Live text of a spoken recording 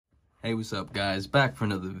Hey, what's up guys? Back for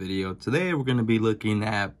another video. Today we're going to be looking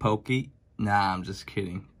at I'm just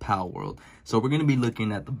kidding. Palworld. So we're going to be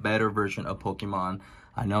looking at the better version of Pokemon.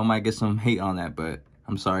 I know I might get some hate on that, but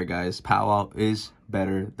I'm sorry guys. Palworld is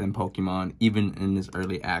better than Pokemon, even in this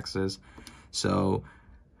early access. So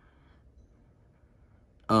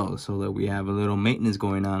that we have a little maintenance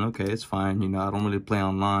going on. Okay, it's fine. You know, I don't really play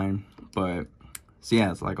online, but so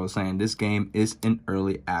yeah, it's like I was saying, this game is in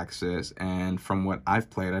early access, and from what I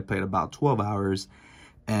played about 12 hours,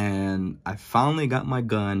 and I finally got my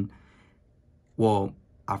gun. Well,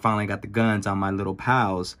 I finally got the guns on my little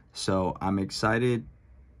pals, so I'm excited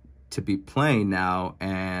to be playing now,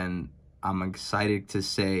 and I'm excited to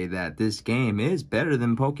say that this game is better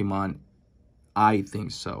than Pokemon. I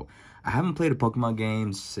think so. I haven't played a Pokemon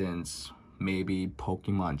game since maybe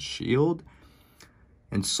Pokemon Shield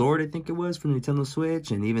and Sword, I think it was, from Nintendo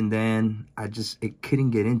Switch, and even then, it couldn't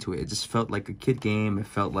get into it. It just felt like a kid game. It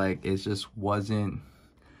felt like it just wasn't...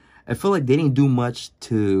 I feel like they didn't do much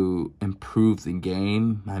to improve the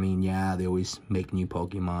game. I mean, yeah, they always make new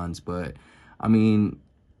Pokemons, but, I mean,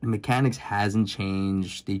 the mechanics hasn't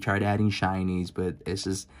changed. They tried adding shinies, but it's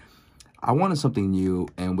just... I wanted something new,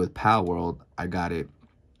 and with Palworld, I got it.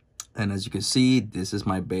 And as you can see, this is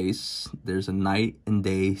my base. There's a night and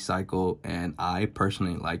day cycle, and I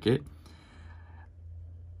personally like it.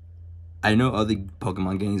 I know other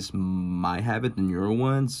Pokemon games might have it, the newer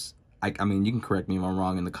ones. I mean, you can correct me if I'm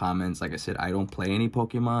wrong in the comments. Like I said, I don't play any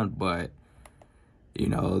Pokemon, but, you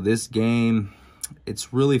know, this game,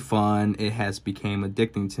 it's really fun. It has become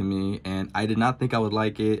addicting to me, and I did not think I would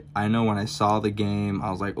like it. I know when I saw the game,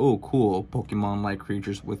 I was like, oh, cool, Pokemon-like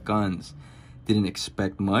creatures with guns. Didn't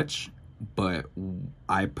expect much, but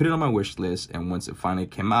I put it on my wish list, and once it finally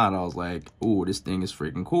came out, I was like, "Ooh, this thing is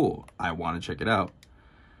freaking cool. I want to check it out."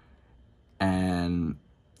 And,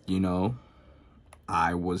 you know,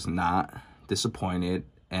 I was not disappointed.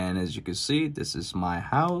 And as you can see, this is my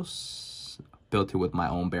house. Built it with my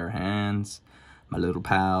own bare hands, my little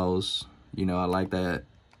pals. You know, I like that.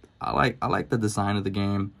 I like the design of the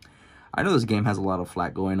game. I know this game has a lot of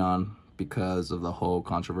flack going on because of the whole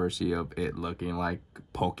controversy of it looking like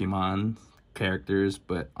Pokemon characters,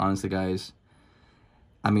 but honestly guys,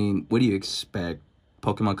 I mean, what do you expect?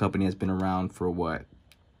 Pokemon Company has been around for what,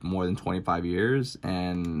 more than 25 years,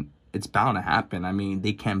 and it's bound to happen. I mean,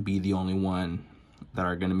 they can't be the only one that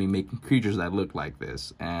are going to be making creatures that look like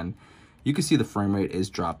this. And you can see the frame rate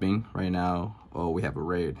is dropping right now. Oh, we have a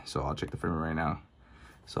raid, so I'll check the frame rate right now.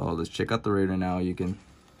 So let's check out the raid right now. You can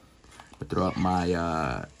throw up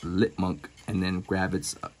my Lit Monk and then grab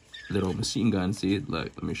its little machine gun. See it?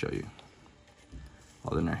 Look, let me show you.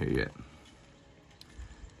 Oh, they're not here yet.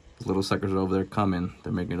 Those little suckers are over there coming.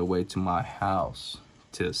 They're making their way to my house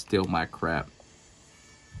to steal my crap.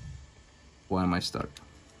 Why am I stuck?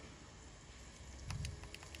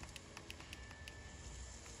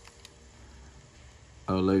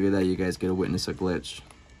 Oh, look at that. You guys get to witness a glitch.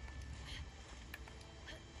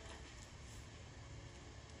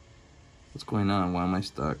 What's going on? Why am I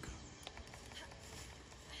stuck?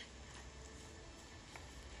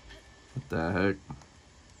 What the heck?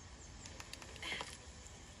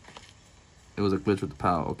 It was a glitch with the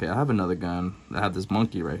PAL. Okay, I have another gun. I have this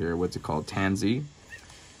monkey right here. What's it called? Tansy.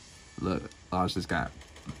 Look, oh, it's this guy.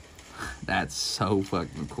 That's so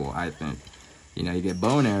fucking cool, I think. You know, you get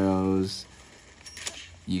bow and arrows.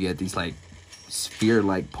 You get these, like,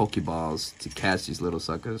 sphere-like Pokeballs to catch these little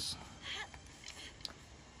suckers.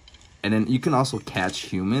 And then you can also catch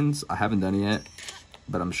humans. I haven't done it yet,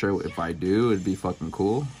 but I'm sure if I do, it'd be fucking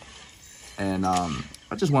cool. And I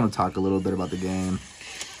just want to talk a little bit about the game,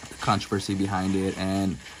 the controversy behind it.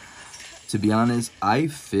 And to be honest, I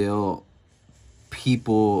feel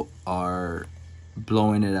people are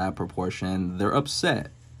blowing it out of proportion. They're upset.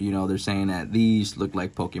 You know, they're saying that these look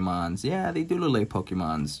like Pokemons. Yeah, they do look like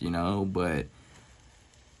Pokemons, you know, but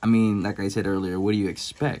I mean, like I said earlier, what do you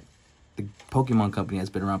expect? The Pokemon Company has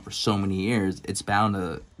been around for so many years. It's bound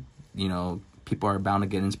to, you know, people are bound to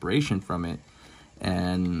get inspiration from it.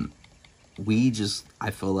 And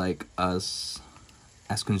I feel like us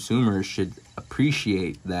as consumers should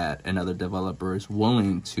appreciate that another developer is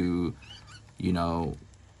willing to, you know,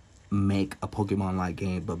 make a Pokemon-like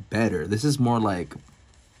game, but better. This is more like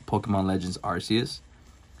Pokemon Legends Arceus.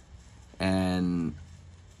 And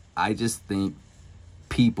I just think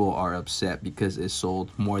people are upset because it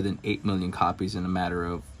sold more than 8 million copies in a matter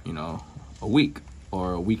of, you know, a week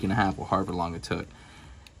or a week and a half or however long it took.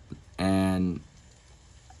 And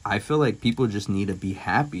I feel like people just need to be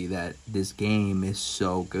happy that this game is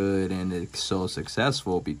so good and it's so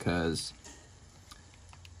successful because,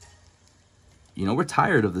 you know, we're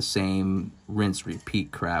tired of the same rinse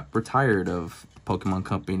repeat crap. We're tired of the Pokemon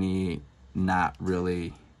Company not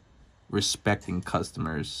really respecting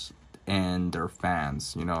customers and their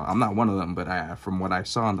fans. You know, I'm not one of them, but from what I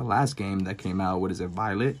saw in the last game that came out, what is it,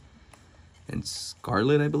 Violet and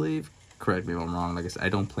Scarlet, I believe? Correct me if I'm wrong. Like I said, I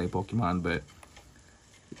don't play Pokemon, but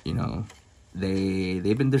you know,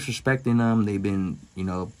 they've been disrespecting them. They've been, you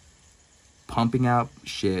know, pumping out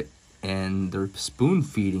shit, and they're spoon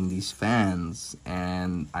feeding these fans.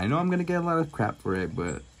 And I know I'm gonna get a lot of crap for it,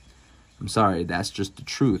 but I'm sorry, that's just the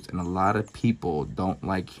truth. And a lot of people don't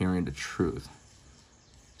like hearing the truth.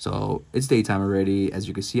 So it's daytime already. As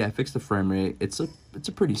you can see, I fixed the frame rate. It's a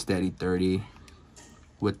pretty steady 30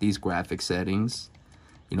 with these graphic settings.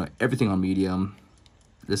 You know, everything on medium.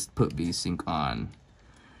 Let's put VSync on.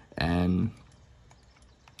 And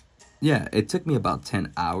yeah, it took me about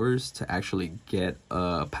 10 hours to actually get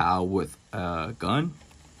a PAL with a gun,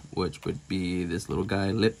 which would be this little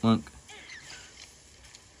guy, Lipmunk.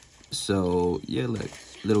 So yeah, look,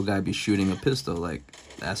 little guy be shooting a pistol. Like,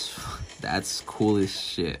 that's cool as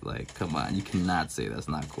shit. Like, come on, you cannot say that's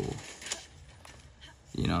not cool.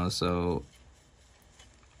 You know, so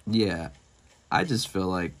yeah, I just feel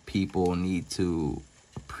like people need to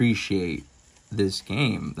appreciate this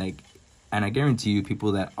game. Like, and I guarantee you,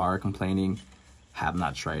 people that are complaining have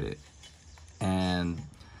not tried it. And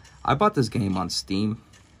I bought this game on Steam.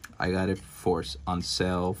 I got it on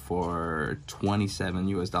sale for $27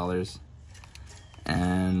 US.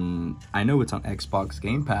 And I know it's on Xbox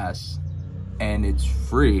Game Pass, and it's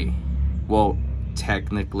free. Well,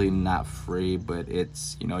 technically not free, but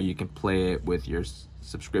it's, you know, you can play it with your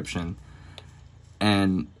subscription.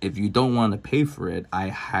 And if you don't want to pay for it, I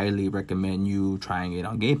highly recommend you trying it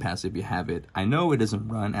on Game Pass if you have it. I know it doesn't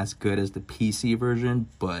run as good as the PC version,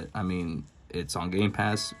 but I mean, it's on Game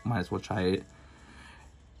Pass, might as well try it.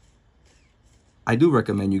 I do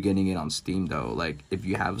recommend you getting it on Steam though. Like, if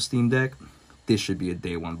you have a Steam Deck, this should be a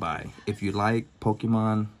day one buy. If you like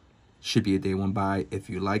Pokemon, should be a day one buy. If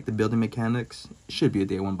you like the building mechanics, should be a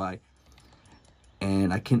day one buy.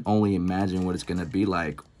 And I can only imagine what it's gonna be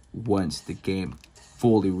like once the game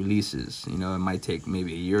fully releases. You know, it might take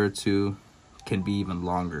maybe a year or two, can be even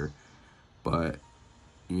longer. But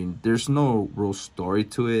there's no real story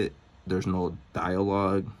to it. There's no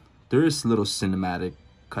dialogue. There is little cinematic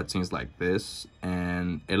cutscenes like this,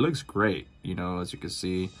 and it looks great. You know, as you can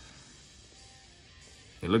see,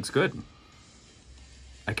 it looks good.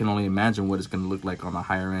 I can only imagine what it's going to look like on a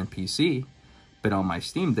higher end PC, but on my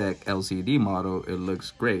Steam Deck LCD model, it looks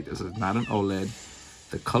great. This is not an OLED.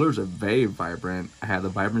 The colors are very vibrant. I have the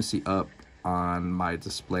vibrancy up on my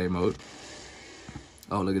display mode.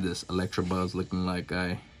 Oh, look at this Electabuzz looking like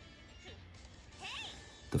the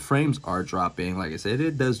frames are dropping. Like I said,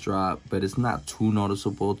 it does drop, but it's not too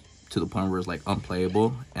noticeable to the point where it's like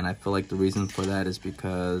unplayable. And I feel like the reason for that is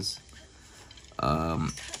because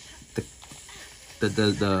the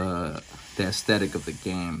aesthetic of the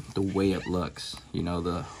game, the way it looks, you know,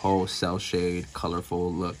 the whole cell shade,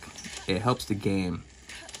 colorful look, it helps the game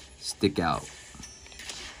stick out.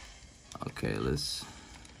 Okay,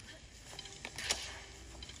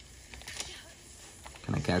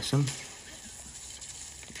 can I catch him?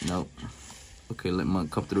 Nope. Okay, let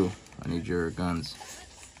Monk come through. I need your guns.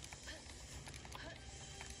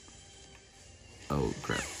 Oh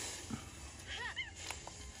crap.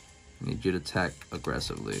 I need you to attack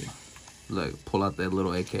aggressively. Look, pull out that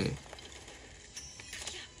little AK.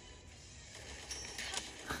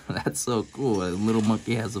 That's so cool. A little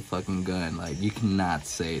monkey has a fucking gun. Like, you cannot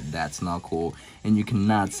say that's not cool, and you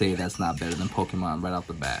cannot say that's not better than Pokemon right off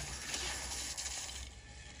the bat.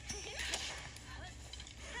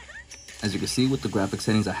 As you can see with the graphic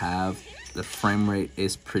settings I have, the frame rate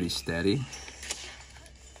is pretty steady.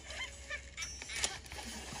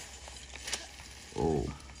 Oh.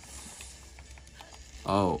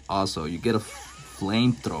 Oh, also, you get a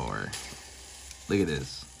flamethrower. Look at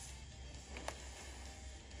this.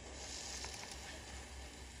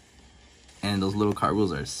 And those little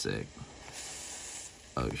cartwheels are sick.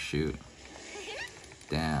 Oh, shoot.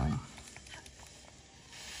 Damn.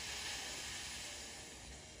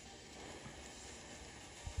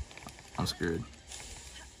 I'm screwed.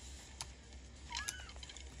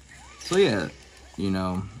 So yeah, you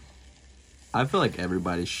know, I feel like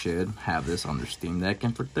everybody should have this on their Steam Deck,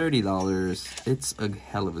 and for $30, it's a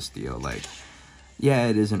hell of a steal. Like, yeah,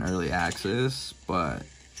 it is an early access, but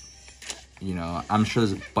you know, I'm sure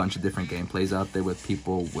there's a bunch of different gameplays out there with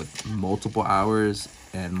people with multiple hours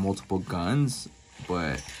and multiple guns,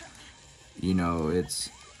 but you know, it's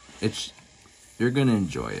you're gonna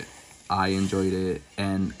enjoy it. I enjoyed it,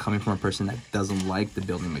 and coming from a person that doesn't like the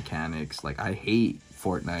building mechanics, like I hate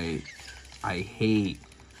Fortnite, I hate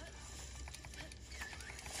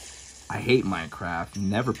Minecraft,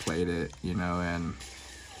 never played it, you know, and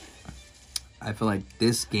I feel like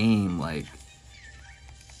this game, like,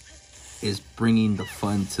 is bringing the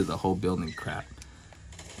fun to the whole building crap.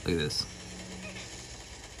 Look at this.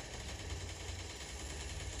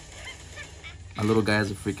 My little guy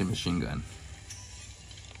has a freaking machine gun.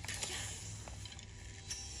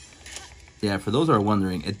 Yeah, for those who are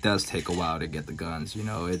wondering, it does take a while to get the guns, you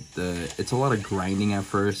know, it's a lot of grinding at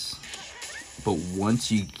first, but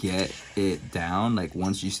once you get it down, like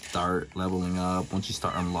once you start leveling up, once you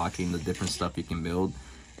start unlocking the different stuff you can build,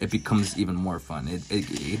 it becomes even more fun. It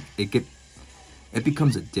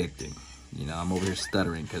becomes addicting, you know. I'm over here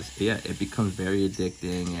stuttering because, yeah, it becomes very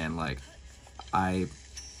addicting, and like I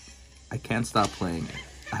can't stop playing it.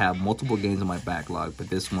 I have multiple games in my backlog, but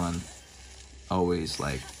this one always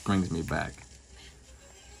like brings me back.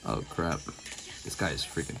 Oh crap, this guy is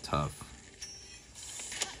freaking tough.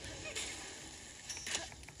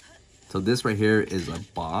 So this right here is a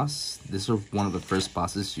boss. This is one of the first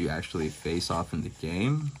bosses you actually face off in the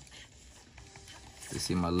game. You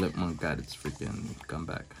see my lip monk got its freaking gun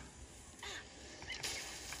back.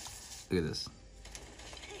 Look at this.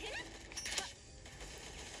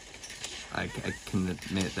 I can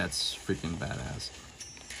admit that's freaking badass.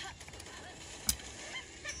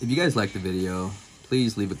 If you guys like the video,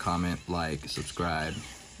 please leave a comment, like, subscribe.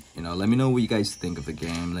 You know, let me know what you guys think of the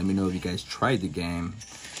game. Let me know if you guys tried the game.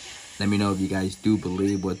 Let me know if you guys do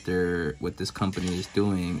believe what this company is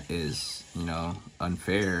doing is, you know,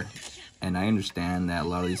 unfair. And I understand that a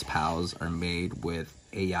lot of these pals are made with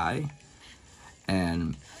AI.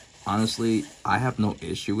 And honestly, I have no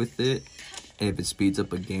issue with it if it speeds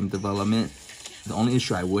up a game development. The only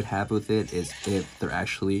issue I would have with it is if they're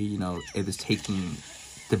actually, you know, if it's taking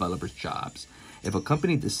developers' jobs. If a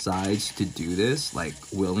company decides to do this, like,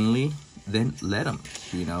 willingly, then let them,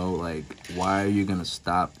 you know. Like, why are you gonna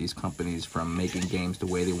stop these companies from making games the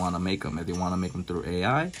way they want to make them? If they want to make them through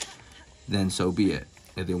AI, then so be it.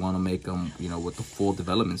 If they want to make them, you know, with the full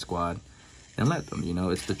development squad, then let them, you know.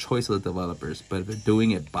 It's the choice of the developers. But if they're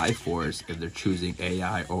doing it by force, if they're choosing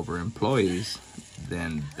AI over employees,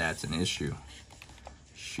 then that's an issue.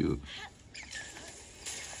 Shoot.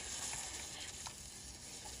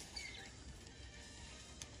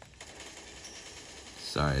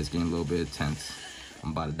 Sorry, it's getting a little bit tense.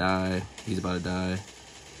 I'm about to die. He's about to die.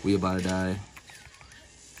 We about to die.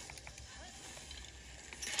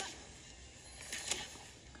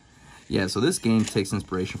 Yeah, so this game takes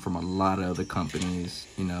inspiration from a lot of other companies,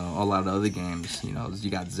 you know, a lot of other games. You know, you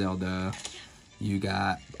got Zelda, you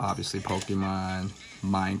got obviously Pokemon,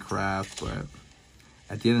 Minecraft, but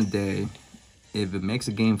at the end of the day, if it makes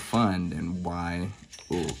a game fun, then why?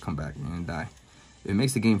 Oh, come back, man, and die. If it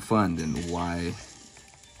makes the game fun, then why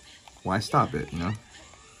stop it, you know?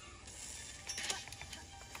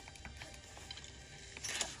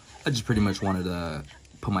 I just pretty much wanted to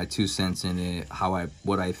put my 2 cents in it,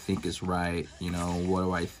 what I think is right, you know,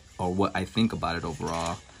 what I think about it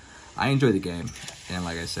overall. I enjoy the game, and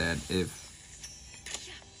like I said, if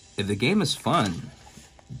the game is fun,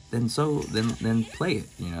 then play it,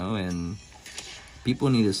 you know. And people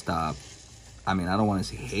need to stop. I mean, I don't want to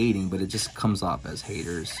say hating, but it just comes off as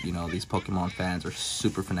haters. You know, these Pokemon fans are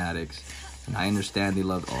super fanatics, and I understand they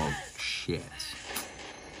love. Oh shit,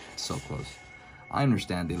 so close. I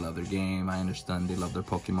understand they love their game. I understand they love their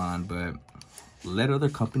Pokemon, but let other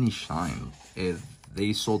companies shine. If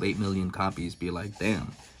they sold 8 million copies, be like,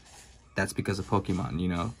 damn, that's because of Pokemon, you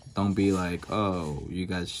know? Don't be like, oh, you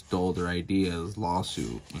guys stole their ideas,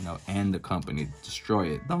 lawsuit, you know, and the company, destroy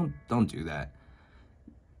it. Don't do that.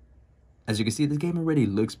 As you can see, this game already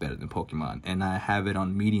looks better than Pokemon, and I have it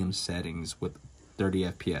on medium settings with 30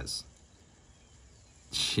 FPS.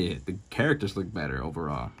 Shit, the characters look better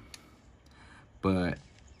overall. But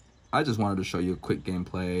I just wanted to show you a quick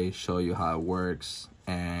gameplay, show you how it works,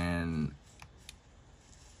 and,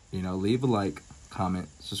 you know, leave a like, comment,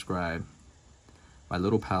 subscribe. My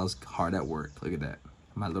little pal's hard at work. Look at that.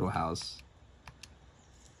 My little house.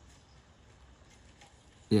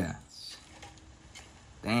 Yeah.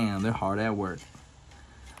 Damn, they're hard at work.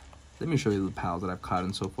 Let me show you the pals that I've caught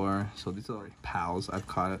in so far. So these are pals I've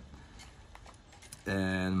caught.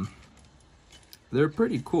 And they're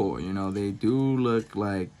pretty cool, you know. They do look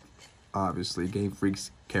like, obviously, Game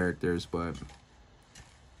Freak's characters, but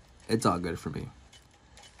it's all good for me.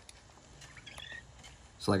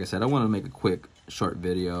 So like I said, I want to make a quick, short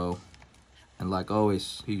video. And like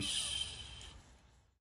always, peace.